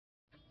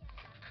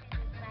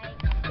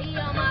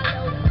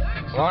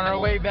on our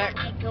way back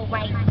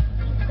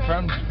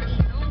from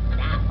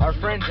our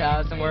friend's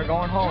house, and we're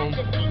going home.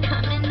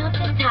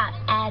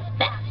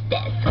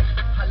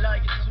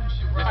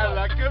 I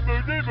like it,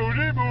 booty,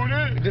 booty,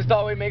 booty. Just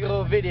thought we'd make a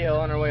little video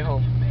on our way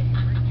home.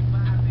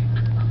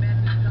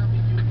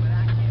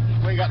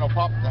 We ain't got no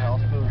pop at the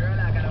house, too.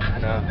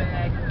 No.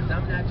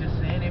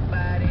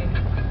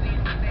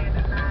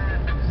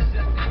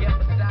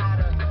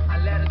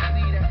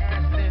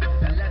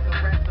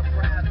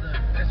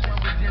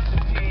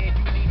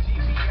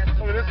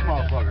 Look at this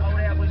motherfucker.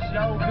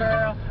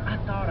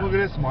 Look at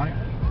this, Mike.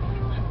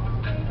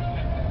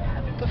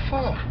 What the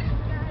fuck?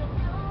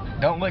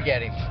 Don't look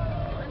at him.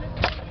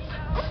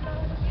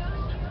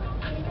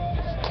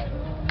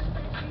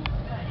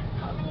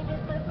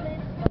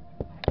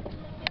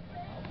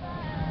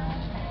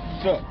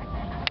 What's up?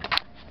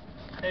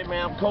 Hey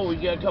man, I'm cold.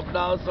 You got a couple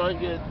dollars so I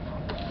can get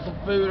some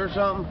food or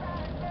something?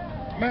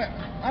 Man,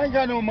 I ain't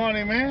got no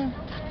money, man.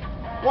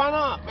 Why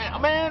not,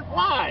 man?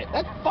 Why?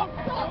 That's fucked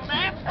up,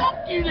 man.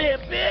 Fuck you then,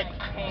 bitch.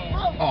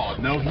 Oh,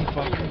 no, he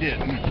fucking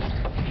didn't.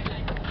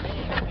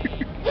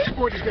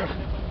 Where'd you go?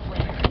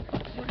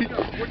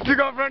 You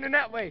go running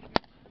that way.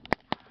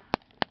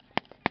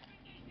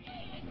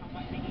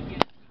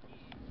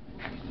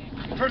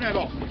 Turn that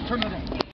off. Turn that off.